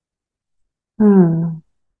Hmm.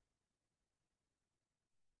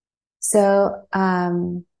 So, I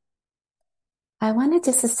wanted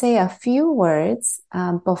just to say a few words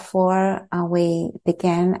before we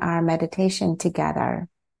begin our meditation together.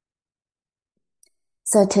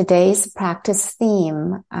 So today's practice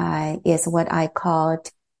theme is what I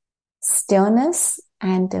called stillness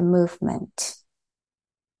and movement.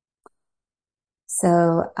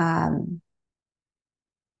 So,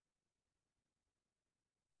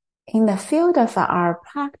 in the field of our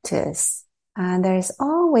practice, there's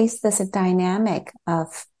always this dynamic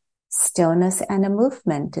of stillness and a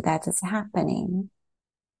movement that is happening.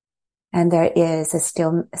 And there is a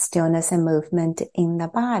stillness and movement in the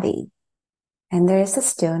body. And there is a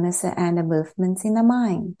stillness and a movement in the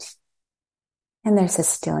mind. And there's a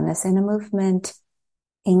stillness and a movement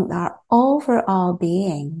in our overall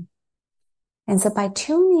being. And so by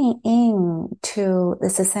tuning in to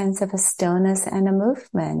this sense of a stillness and a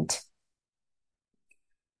movement,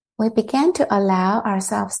 we begin to allow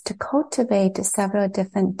ourselves to cultivate several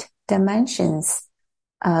different dimensions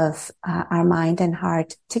of our mind and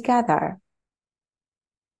heart together.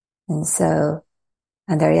 And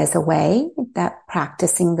there is a way that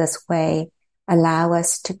practicing this way allow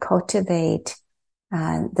us to cultivate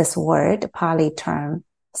this word, Pali term,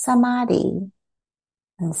 samadhi.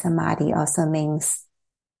 And samadhi also means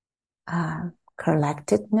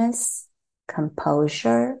collectedness,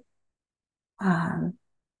 composure,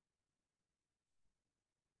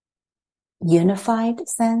 unified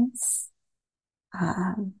sense.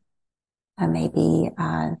 Maybe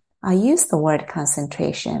I'll use the word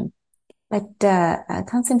concentration. But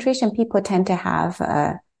concentration, people tend to have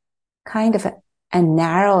a kind of a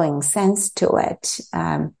narrowing sense to it.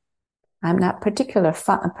 I'm not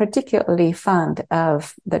particularly fond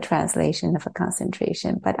of the translation of a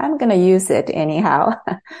concentration, but I'm going to use it anyhow.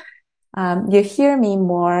 You hear me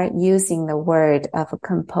more using the word of a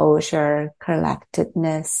composure,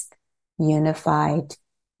 collectedness, unified,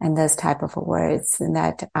 and those type of words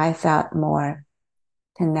that I felt more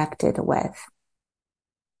connected with.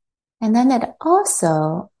 And then it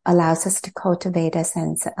also allows us to cultivate a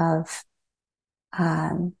sense of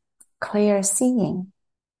clear seeing.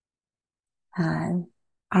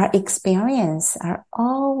 Our experience are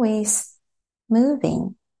always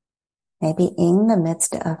moving, maybe in the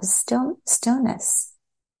midst of stillness.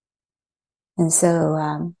 And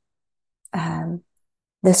so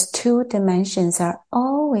these two dimensions are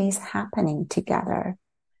always happening together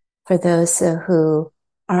for those who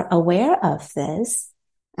are aware of this.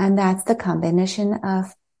 And that's the combination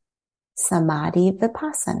of samadhi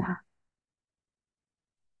vipassana.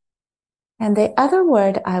 And the other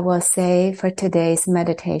word I will say for today's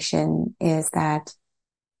meditation is that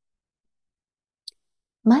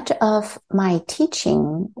much of my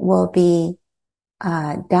teaching will be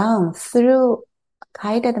done through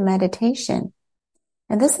guided meditation.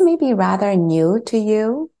 And this may be rather new to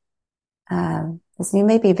you, because you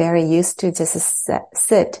may be very used to just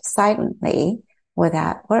sit silently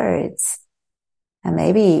without words. And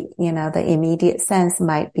maybe, the immediate sense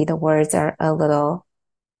might be the words are a little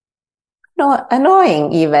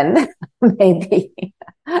annoying even, maybe.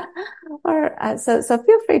 Or so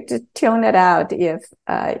feel free to tune it out if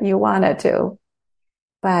you wanted to.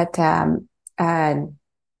 But I'd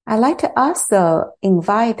like to also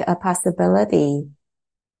invite a possibility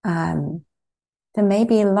to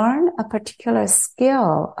maybe learn a particular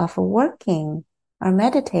skill of working or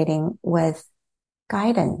meditating with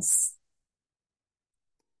guidance.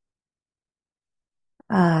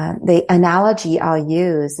 The analogy I'll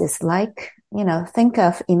use is like,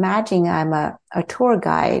 imagine I'm a tour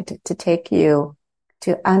guide to take you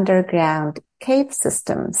to underground cave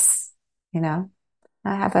systems. I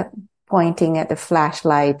have pointing at the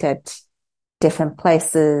flashlight at different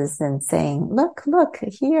places and saying, look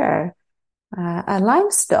here, a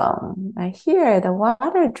limestone, here, the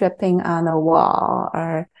water dripping on the wall,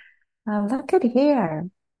 or look at here.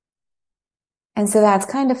 And so that's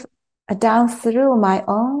kind of down through my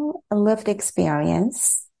own lived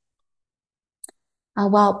experience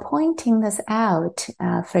while pointing this out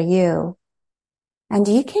for you. And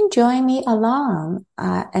you can join me along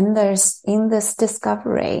in this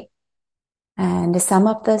discovery. And some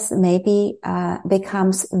of this maybe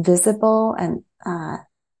becomes visible and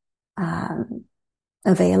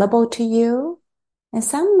available to you. And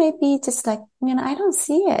some may be just like, I don't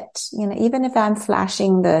see it. Even if I'm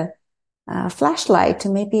flashing the flashlight,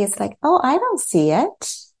 maybe it's like, oh, I don't see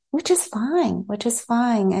it, which is fine.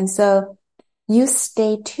 And so you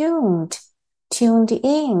stay tuned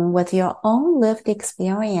in with your own lived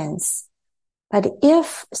experience. But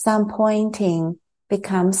if some pointing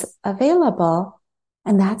becomes available,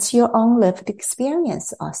 And that's your own lived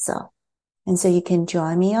experience also. And so you can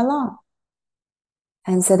join me along.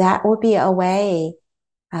 And so that would be a way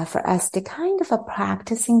for us to kind of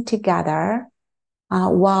practicing together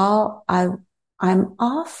while I'm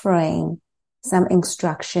offering some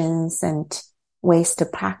instructions and ways to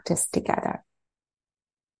practice together.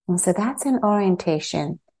 And so that's an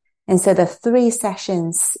orientation. And so the 3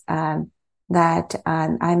 sessions that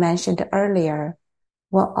I mentioned earlier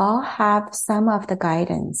will all have some of the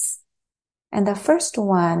guidance. And the first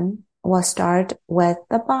one will start with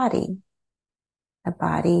the body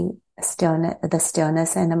stillness, the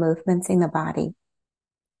stillness and the movements in the body.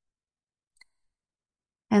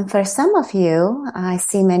 And for some of you, I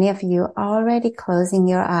see many of you already closing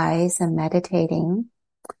your eyes and meditating.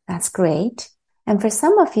 That's great. And for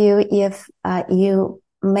some of you, if you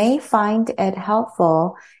may find it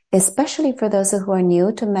helpful, especially for those who are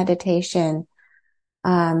new to meditation,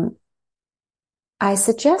 I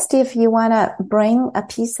suggest if you want to bring a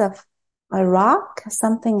piece of a rock,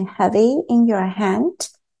 something heavy in your hand,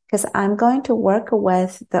 because I'm going to work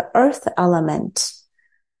with the earth element.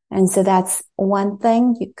 And so that's one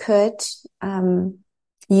thing you could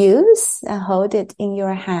use and hold it in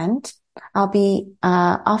your hand. I'll be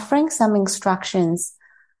offering some instructions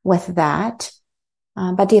with that.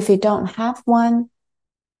 But if you don't have one,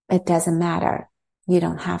 it doesn't matter. You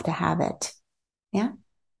don't have to have it. Yeah?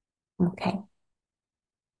 Okay.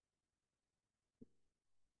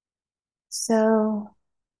 So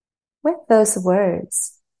with those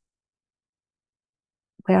words,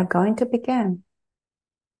 we are going to begin.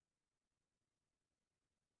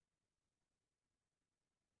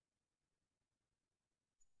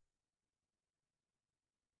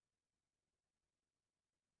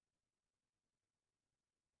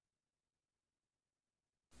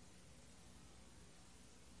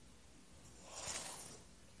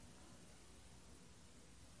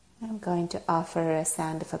 I'm going to offer a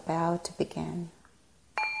sound of a bell to begin.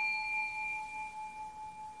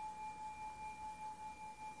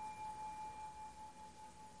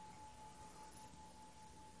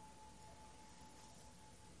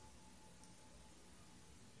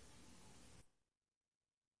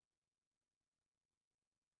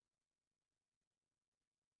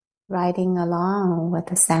 Riding along with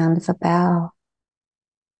the sound of a bell,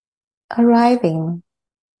 arriving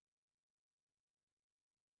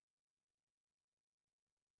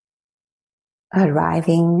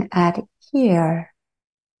at here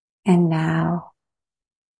and now,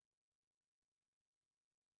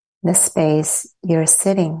 the space you're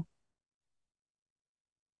sitting,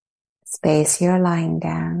 space you're lying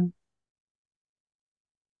down,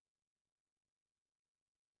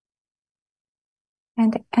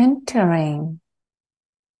 and entering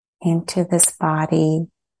into this body,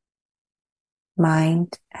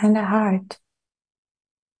 mind, and heart.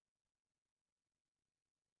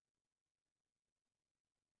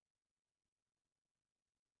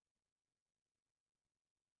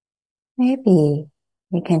 Maybe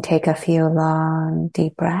you can take a few long,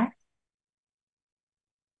 deep breaths.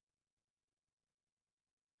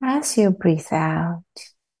 As you breathe out,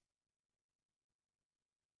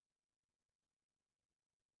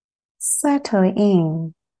 settle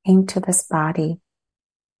in into this body.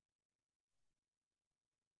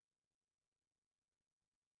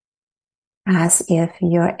 As if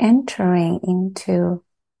you're entering into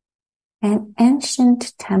an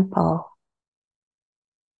ancient temple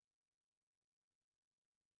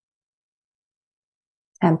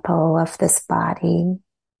of this body,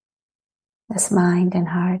 this mind and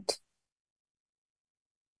heart.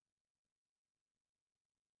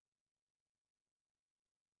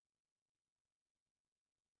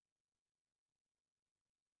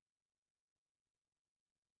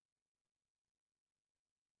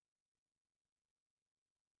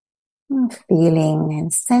 Feeling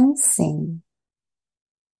and sensing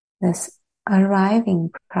this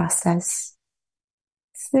arriving process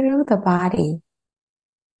through the body,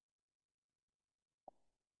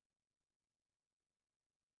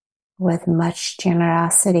 with much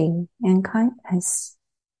generosity and kindness.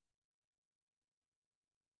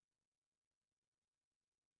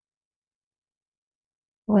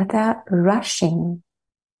 Without rushing.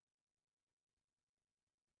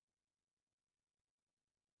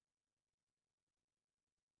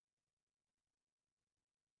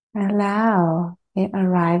 Allow the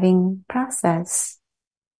arriving process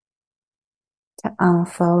to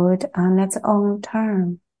unfold on its own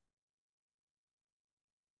term.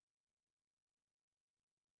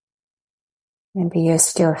 Maybe you're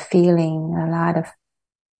still feeling a lot of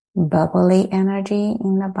bubbly energy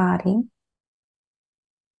in the body.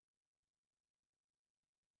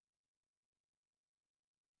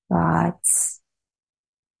 thoughts,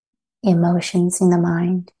 emotions in the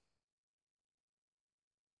mind.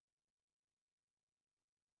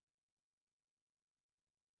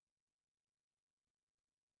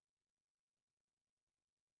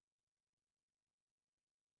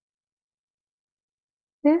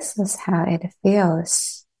 This is how it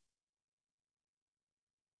feels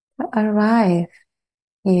to arrive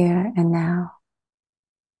here and now.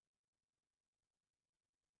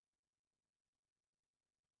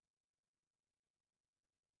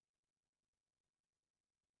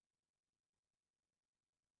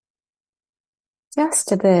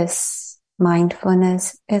 Just this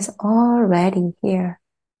mindfulness is already here.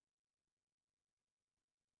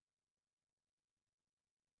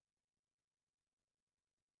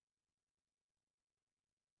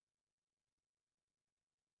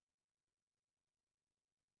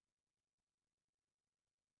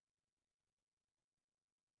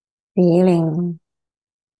 Feeling,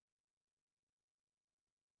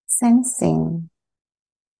 sensing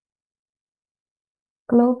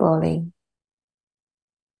globally,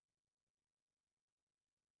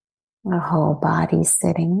 the whole body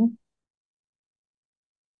sitting,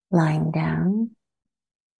 lying down.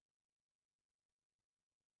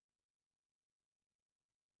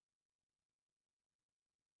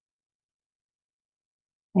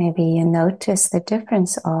 Maybe you notice the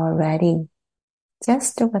difference already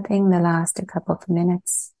just within the last couple of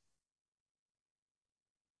minutes.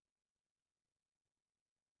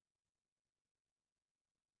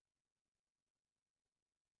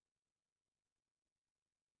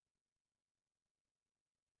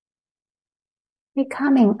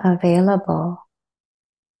 Becoming available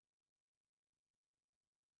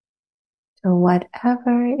to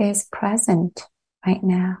whatever is present right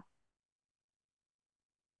now.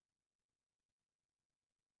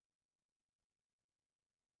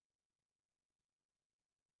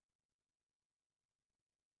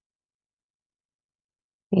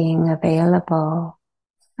 Being available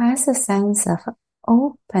has a sense of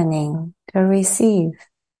opening to receive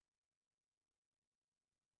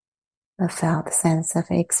the felt sense of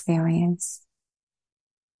experience.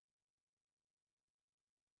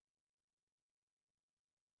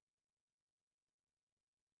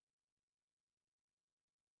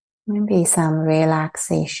 Maybe some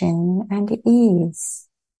relaxation and ease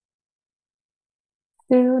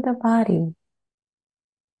through the body.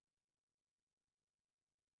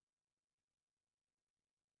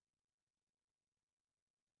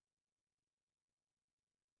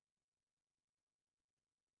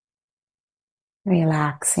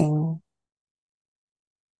 Relaxing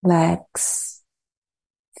legs,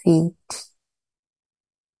 feet,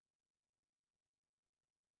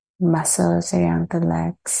 muscles around the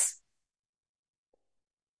legs.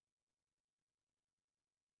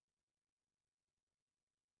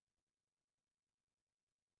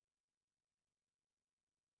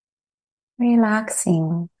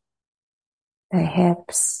 Relaxing the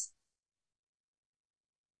hips,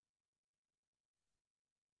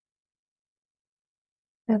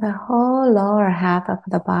 to the whole lower half of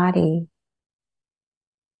the body.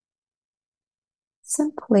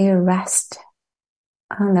 Simply rest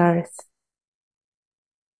on earth.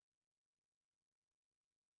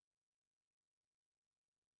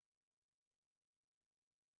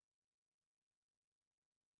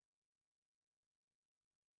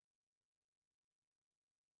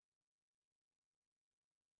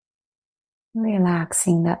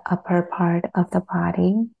 Relaxing the upper part of the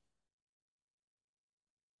body.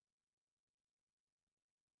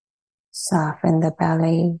 Soften the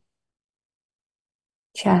belly,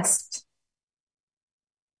 chest.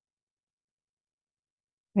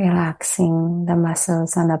 Relaxing the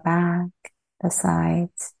muscles on the back, the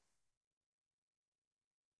sides.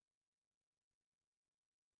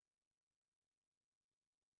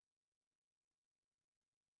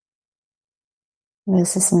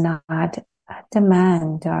 This is not a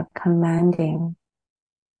demand or commanding.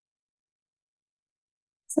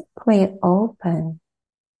 Simply open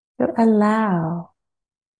to allow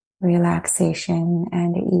relaxation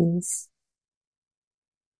and ease.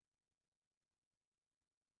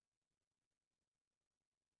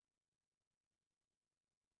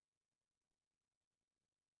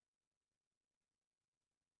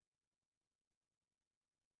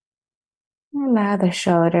 Allow the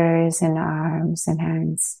shoulders and arms and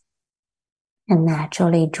hands and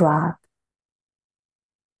naturally drop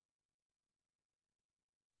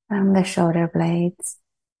from the shoulder blades.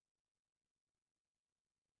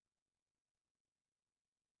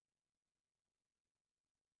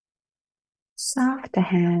 Soft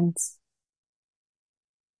hands.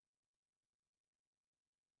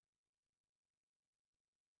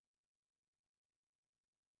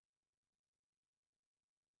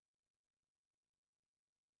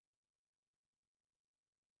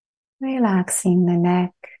 Relaxing the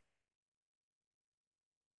neck,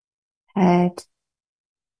 head,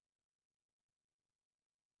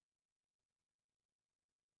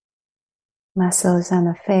 muscles on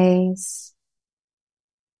the face,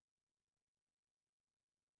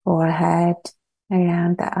 forehead,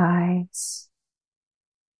 around the eyes.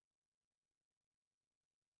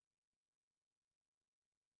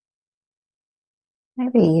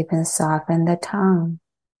 Maybe even soften the tongue.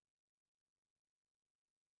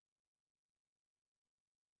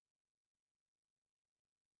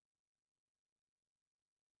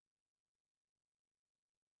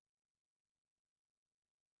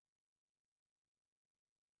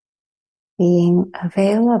 Being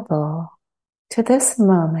available to this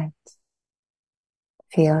moment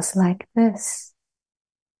feels like this.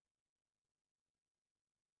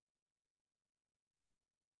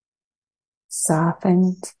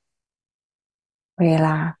 Softened,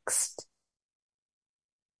 relaxed,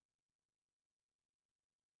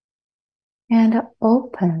 and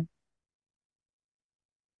open.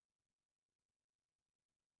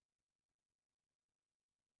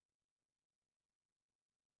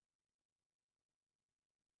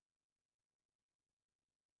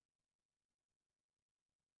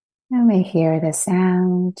 You may hear the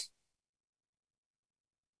sound,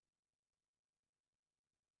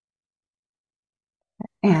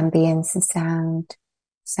 ambience sound,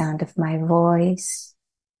 sound of my voice.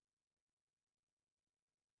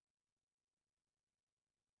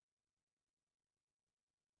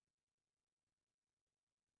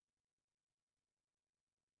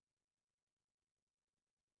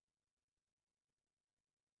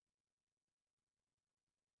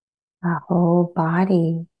 The whole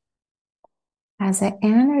body has an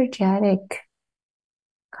energetic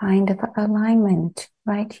kind of alignment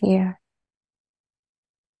right here.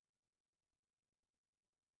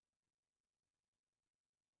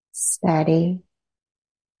 Steady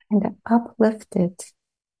and uplifted.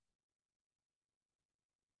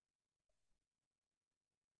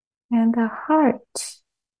 And the heart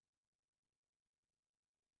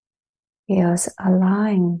feels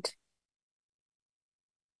aligned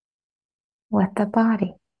with the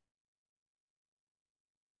body.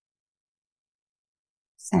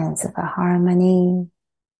 Sense of a harmony,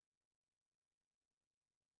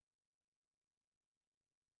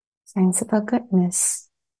 sense of a goodness.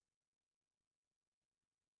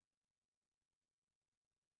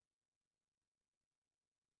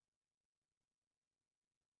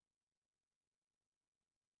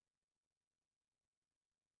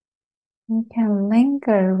 You can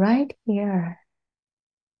linger right here,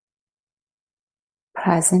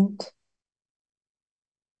 present,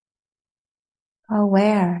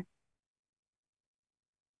 aware.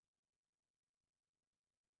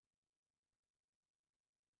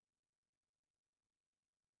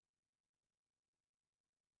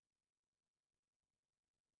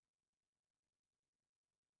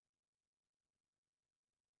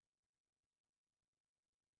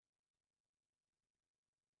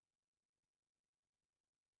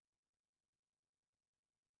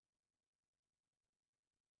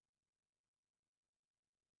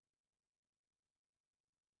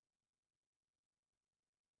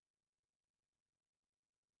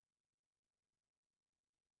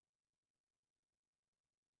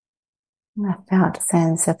 A felt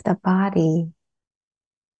sense of the body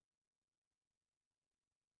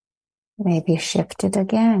may be shifted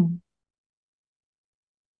again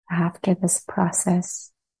after this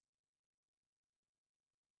process.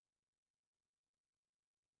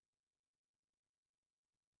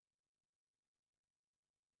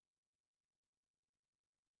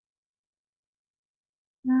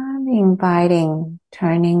 And inviting,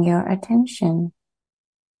 turning your attention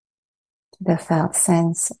to the felt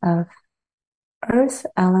sense of earth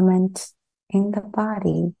element in the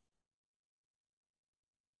body.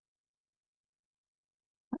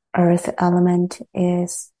 Earth element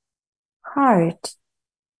is hard,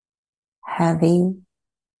 heavy,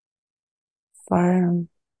 firm,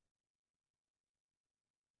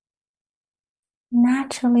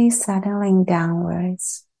 naturally settling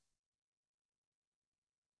downwards.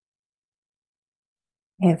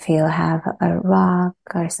 If you have a rock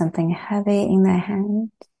or something heavy in the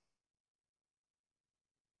hand,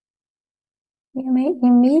 you may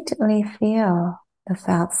immediately feel the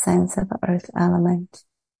felt sense of earth element.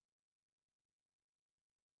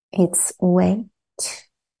 Its weight,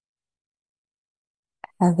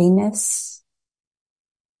 heaviness,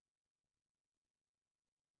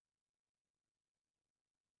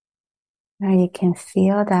 or you can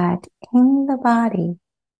feel that in the body.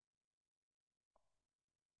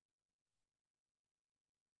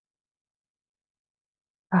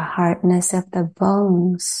 the hardness of the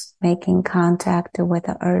bones making contact with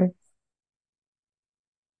the earth.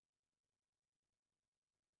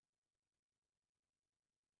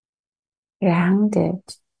 Grounded,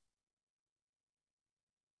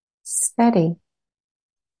 steady,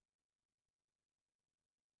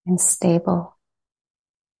 and stable.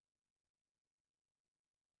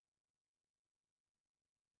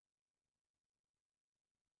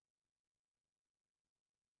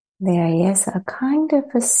 There is a kind of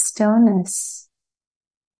a stillness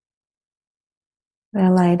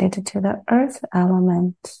related to the earth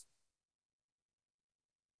element.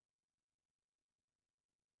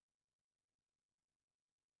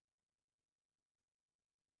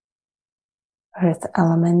 Earth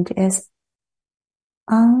element is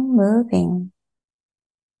unmoving,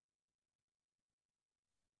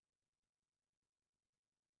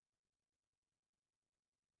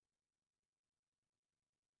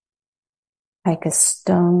 like a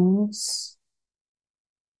stones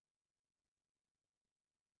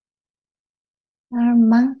or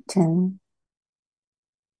mountain.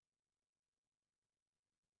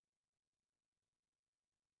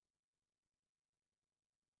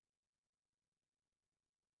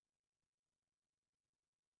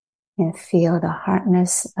 And feel the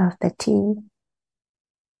hardness of the teeth.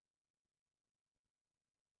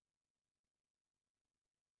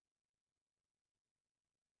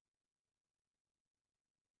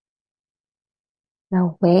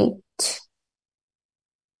 The weight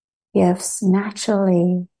gives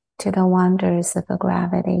naturally to the wonders of the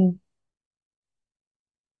gravity.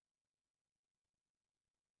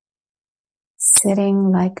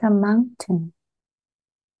 Sitting like a mountain.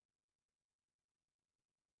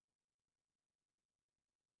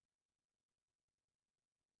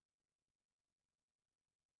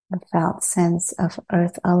 The felt sense of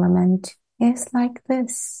earth element is like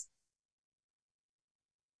this.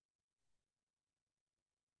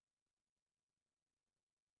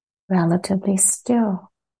 Relatively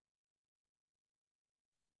still,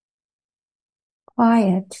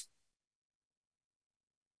 quiet,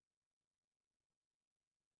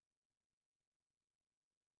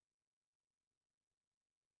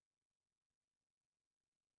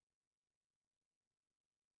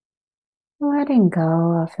 letting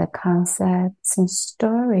go of the concepts and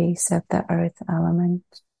stories of the earth element.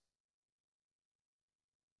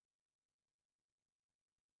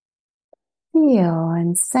 Feel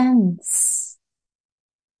and sense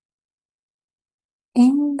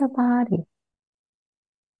in the body.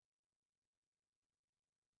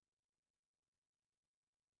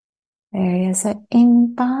 There is an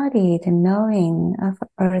embodied knowing of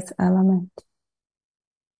earth element.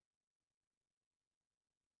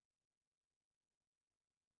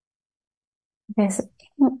 It is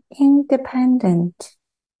independent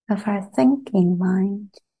of our thinking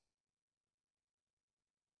mind.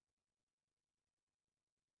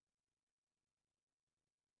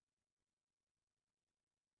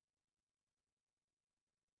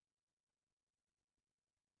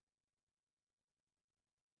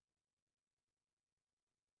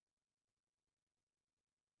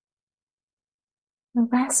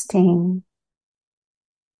 Resting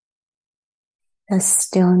the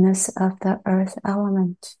stillness of the earth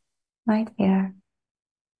element right here.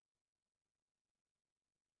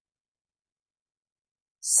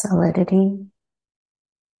 Solidity,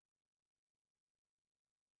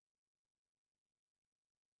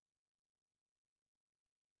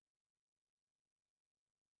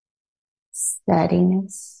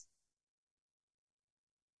 steadiness,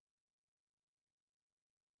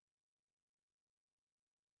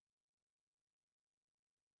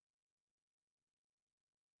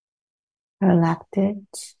 collected,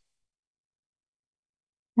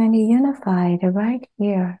 and unified right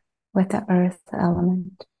here with the earth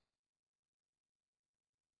element.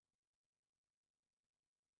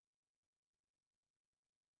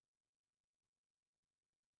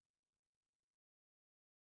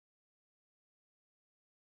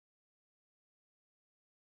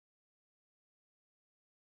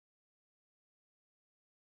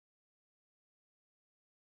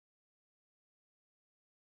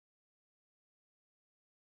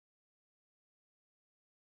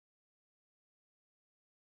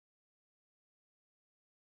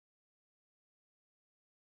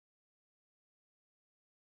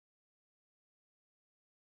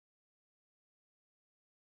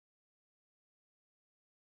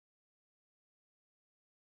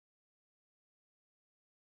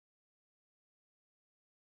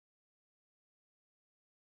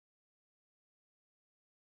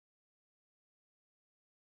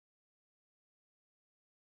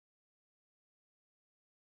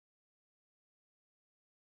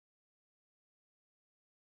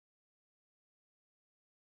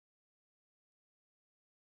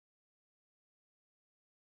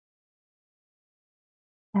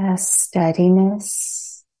 as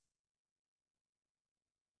steadiness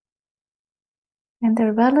and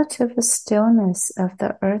the relative stillness of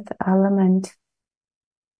the earth element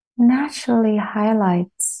naturally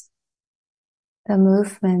highlights the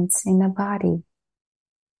movements in the body.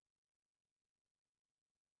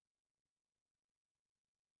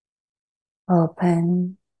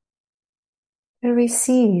 Open to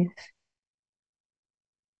receive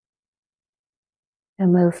the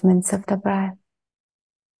movements of the breath.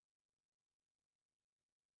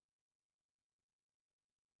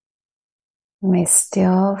 You may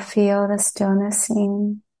still feel the stillness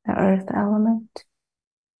in the earth element,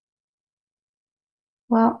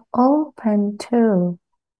 while open to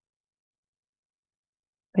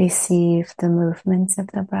receive the movements of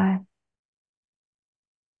the breath.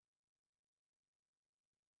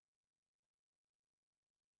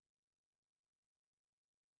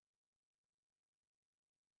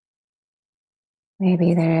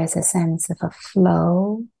 Maybe there is a sense of a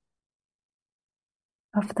flow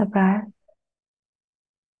of the breath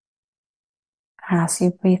as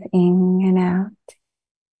you breathe in and out.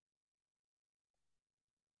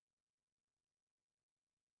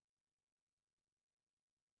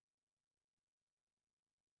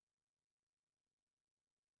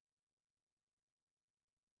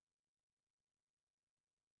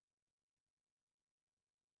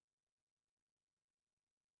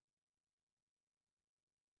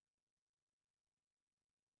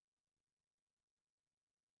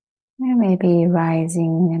 There may be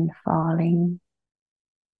rising and falling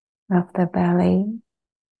of the belly,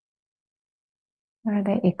 or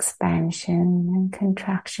the expansion and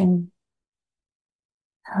contraction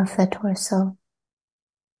of the torso.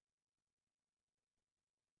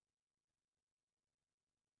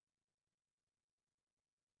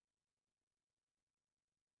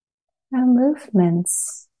 The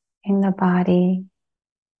movements in the body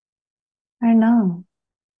are known.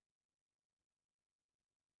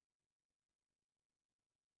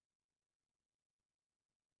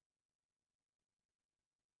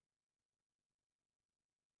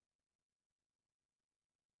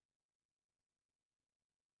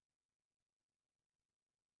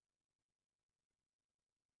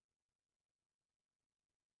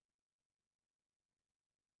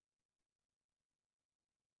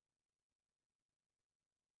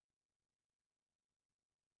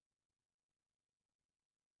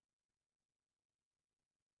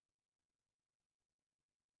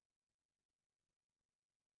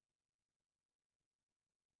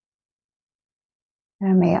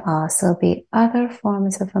 There may also be other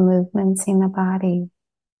forms of movements in the body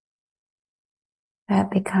that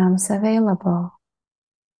becomes available.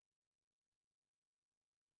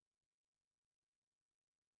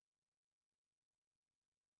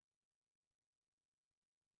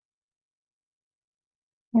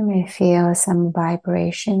 You may feel some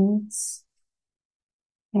vibrations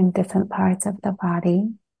in different parts of the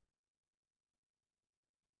body,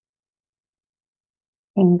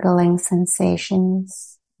 tingling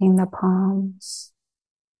sensations in the palms,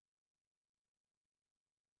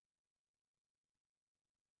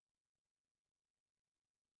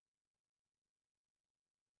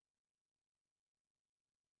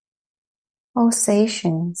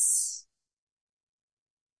 pulsations,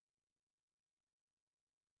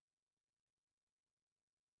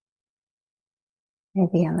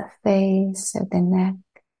 maybe on the face or the neck.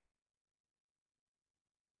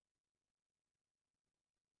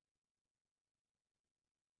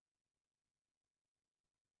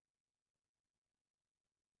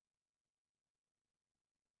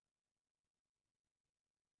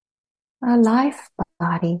 A life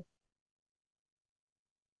body.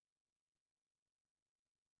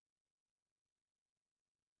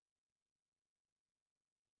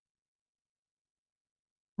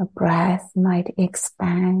 A breath might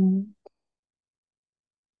expand,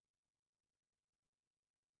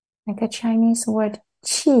 like a Chinese word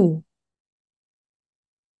qi,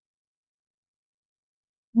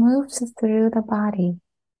 moves through the body.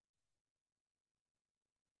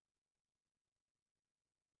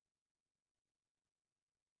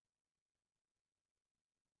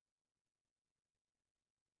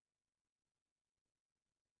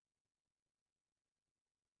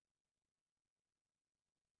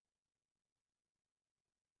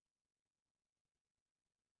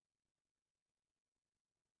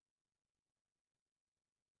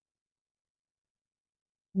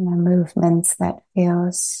 And the movements that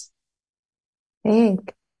feels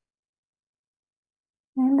big.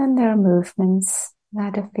 And then there are movements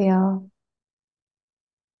that feel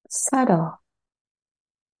subtle.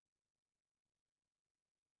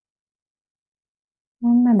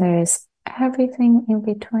 And then there is everything in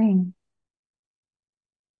between.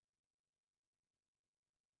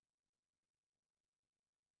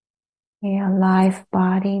 The alive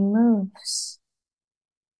body moves.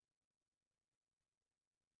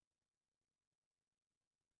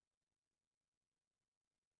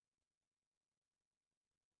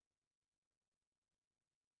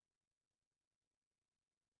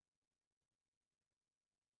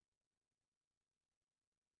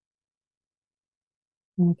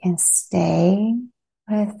 You can stay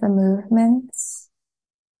with the movements.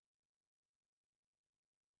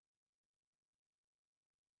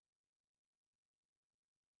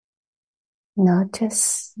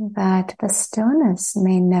 Notice that the stillness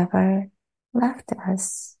may never left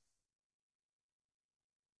us.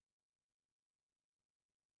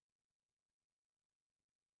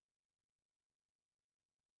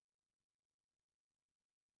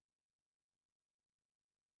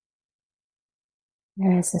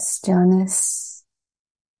 There is a stillness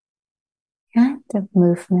and of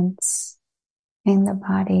movements in the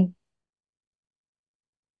body.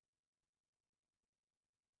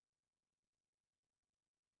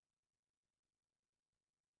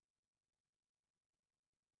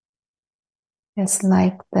 Just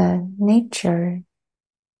like the nature,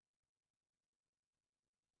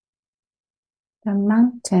 the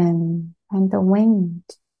mountain and the wind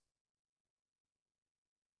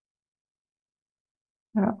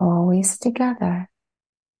are always together.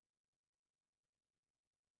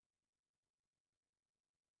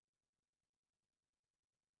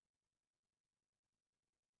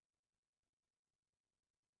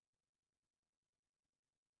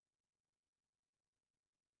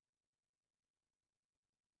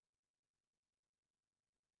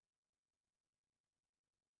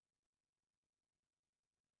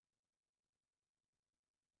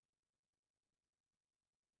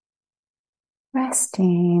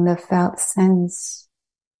 Resting in the felt sense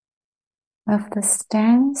of the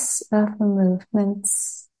stance of the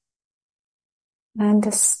movements and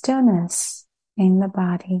the stillness in the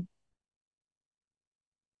body.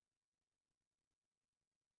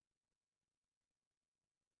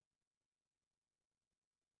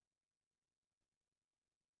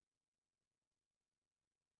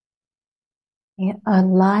 A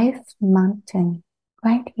live mountain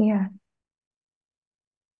right here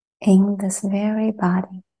in this very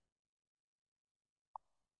body.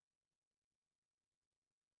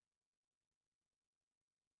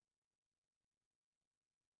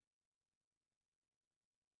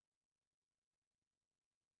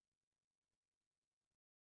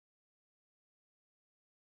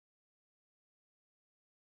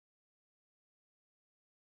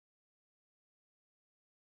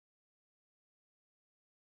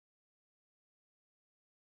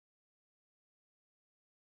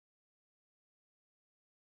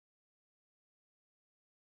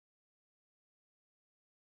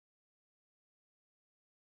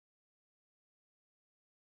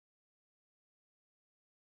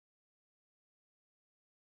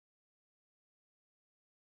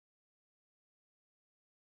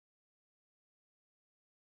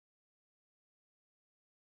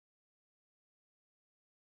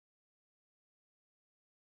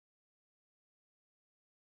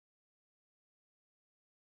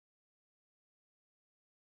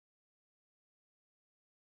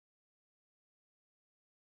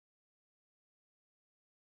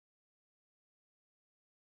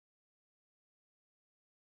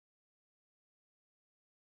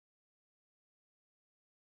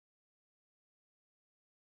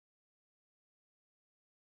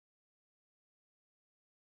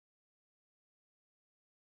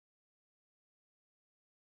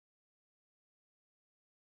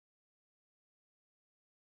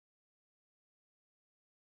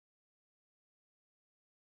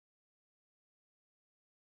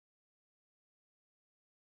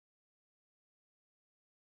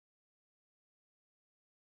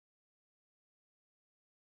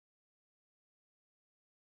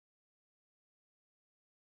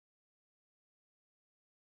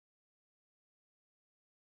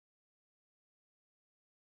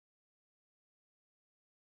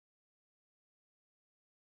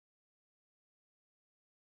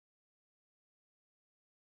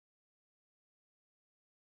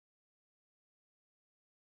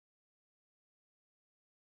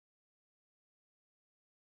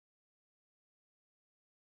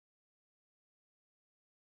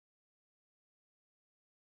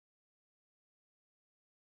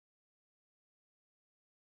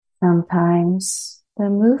 Sometimes the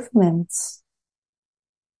movements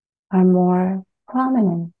are more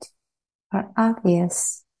prominent or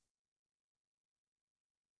obvious.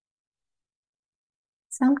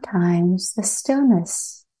 Sometimes the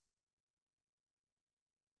stillness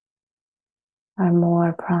are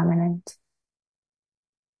more prominent,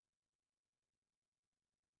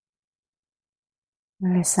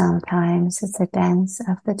 or sometimes it's a dance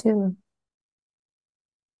of the two.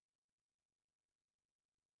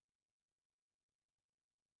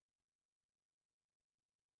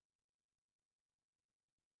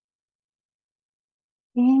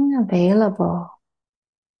 Being available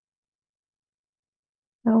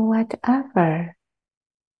to whatever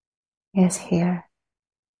is here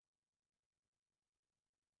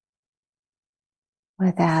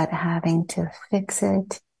without having to fix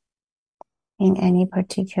it in any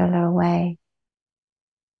particular way.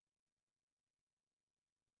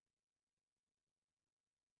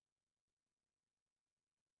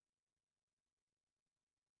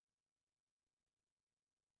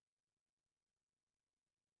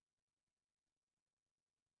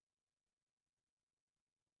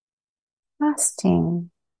 Trusting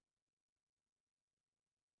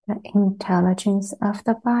the intelligence of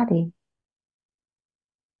the body.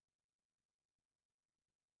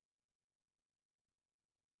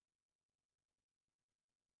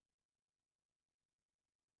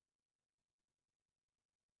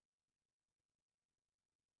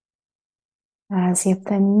 As if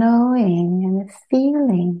the knowing and the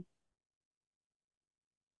feeling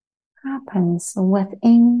happens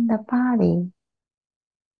within the body.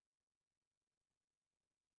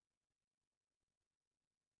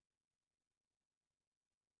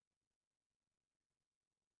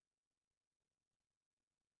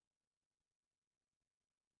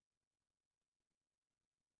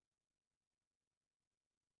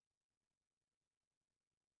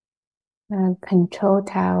 The control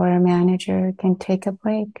tower manager can take a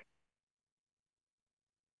break.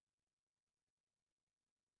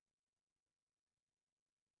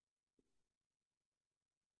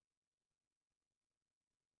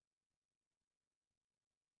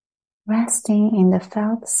 Resting in the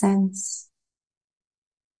felt sense.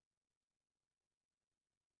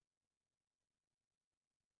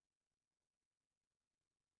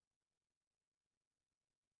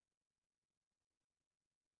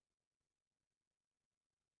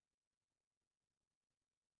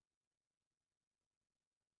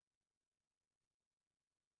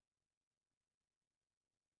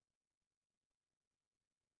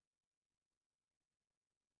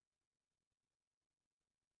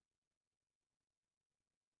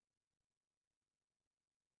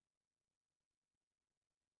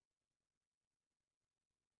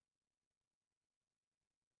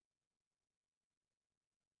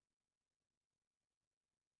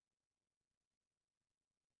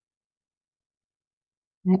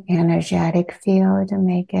 The energetic field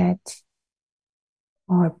may get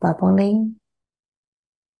more bubbly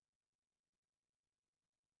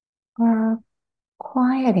or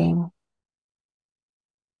quieting.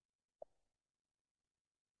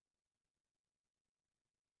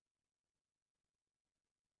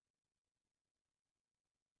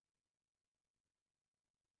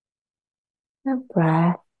 The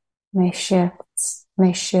breath may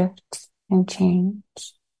shift and change.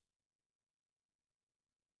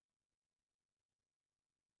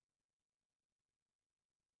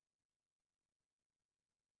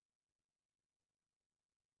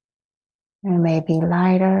 It may be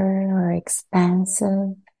lighter or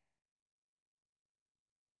expansive.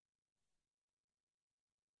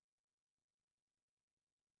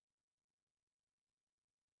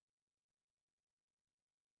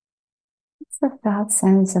 It's the felt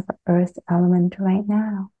sense of earth element right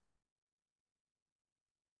now.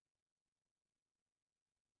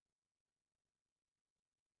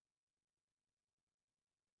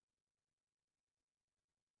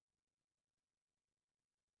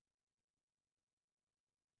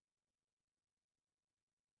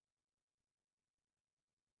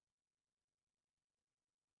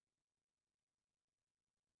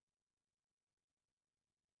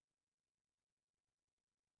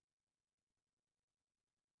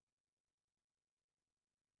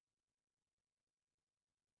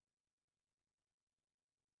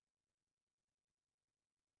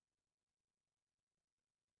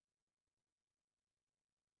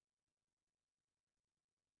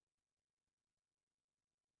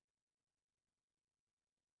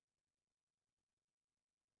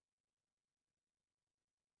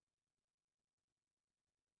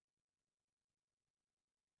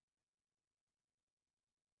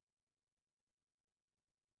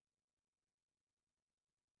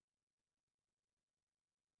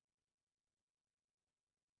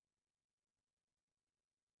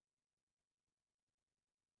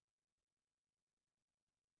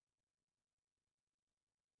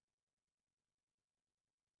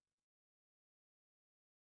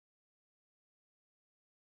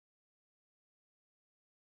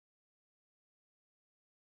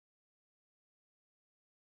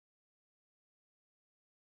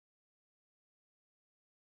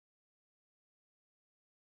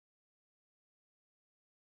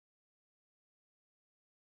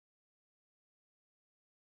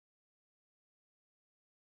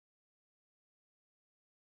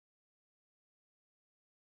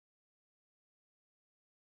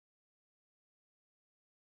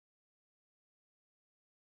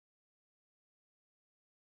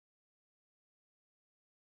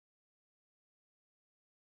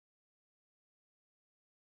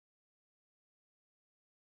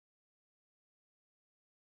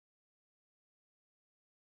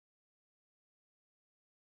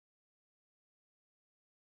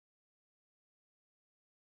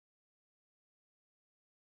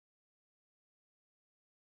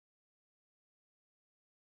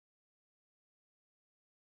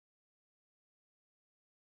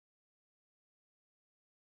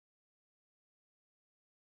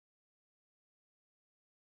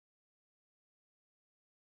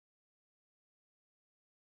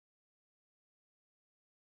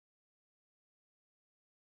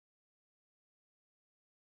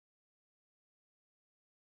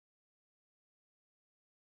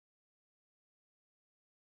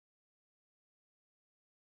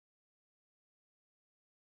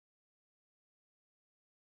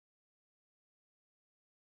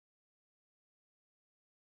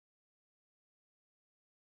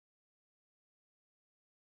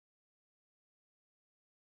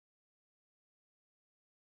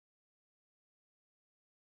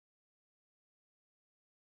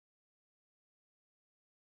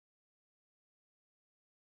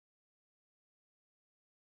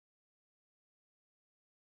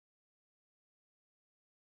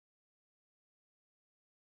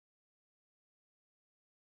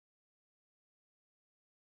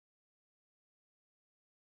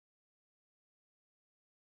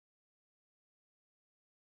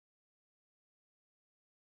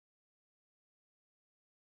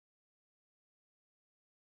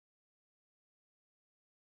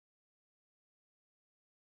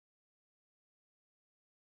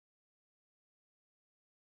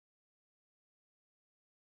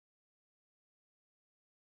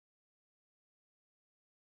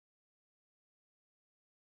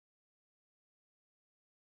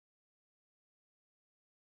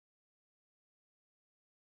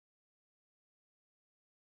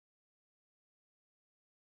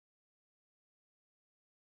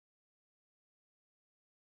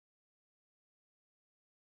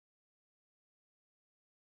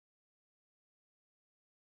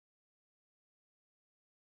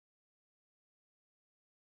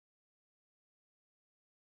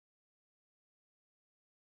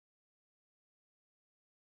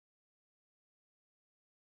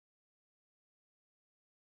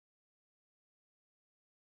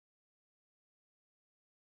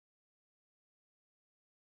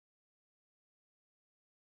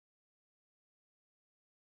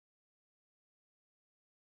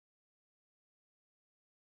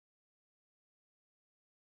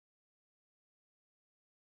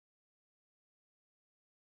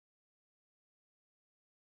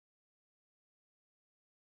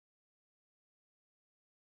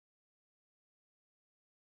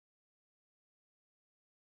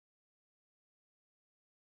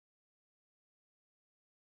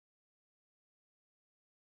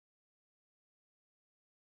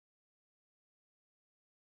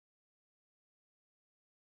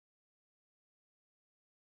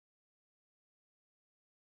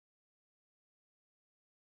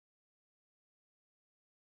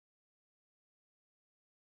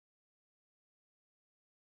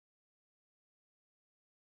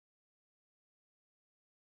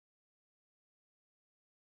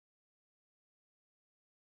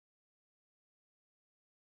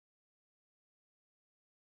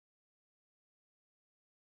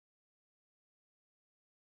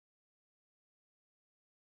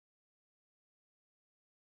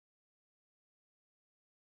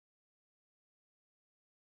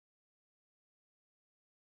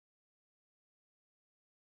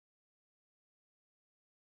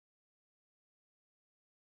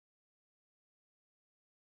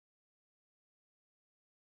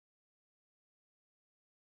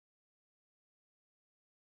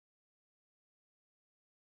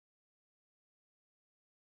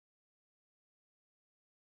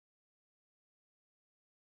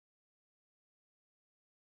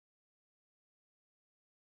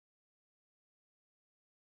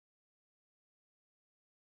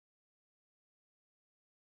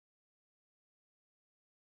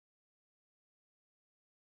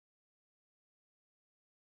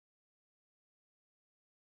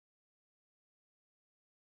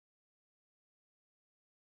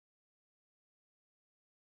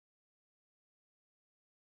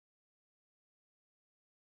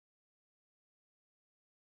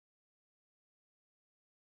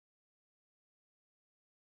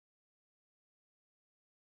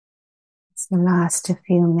 The last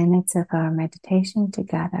few minutes of our meditation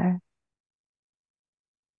together,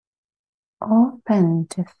 open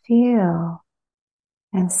to feel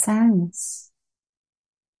and sense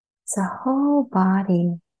the whole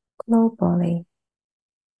body globally.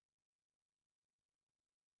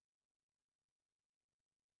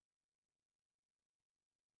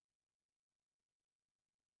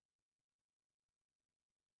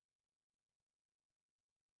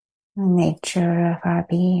 The nature of our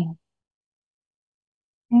being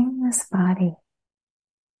in this body.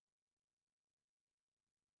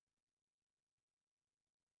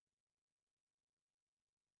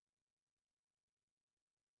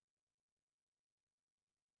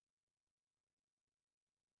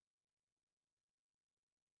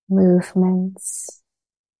 Movements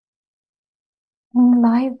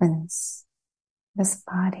enlivens this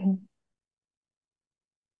body.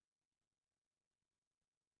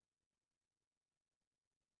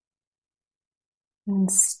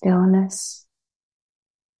 And stillness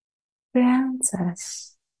grounds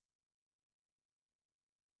us.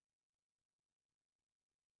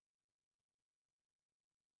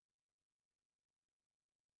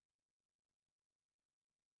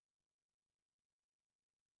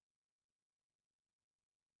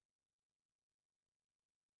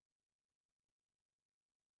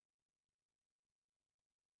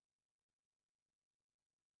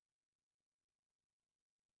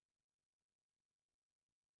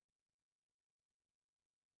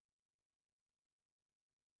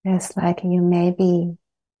 It's like you may be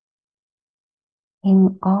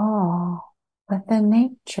in awe with the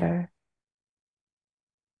nature.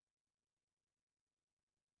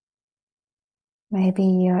 Maybe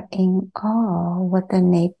you're in awe with the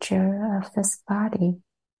nature of this body.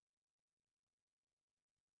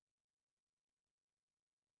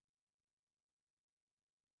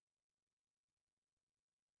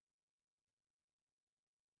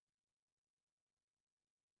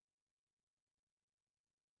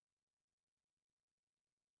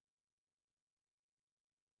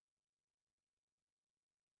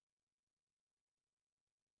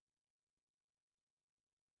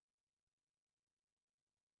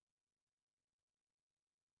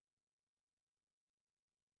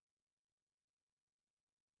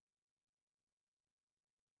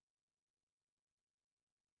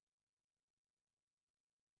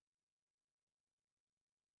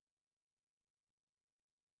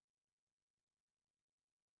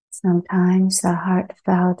 Sometimes the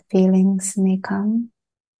heartfelt feelings may come.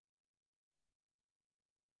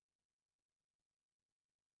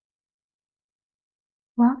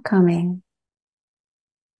 Welcome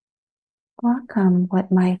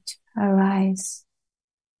what might arise.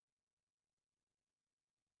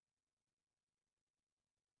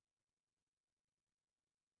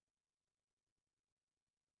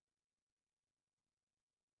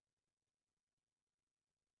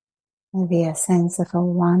 Maybe a sense of a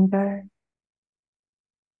wonder,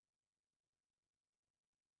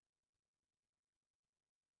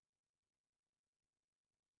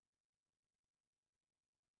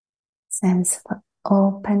 sense of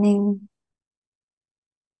opening,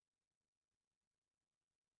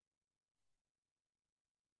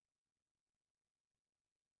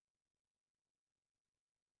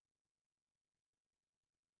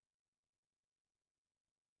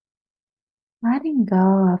 letting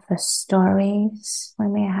go of the stories we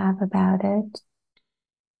may have about it,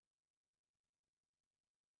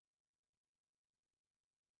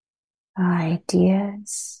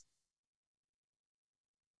 ideas.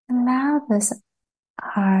 Allow this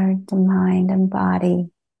heart, mind, and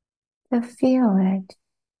body to feel it.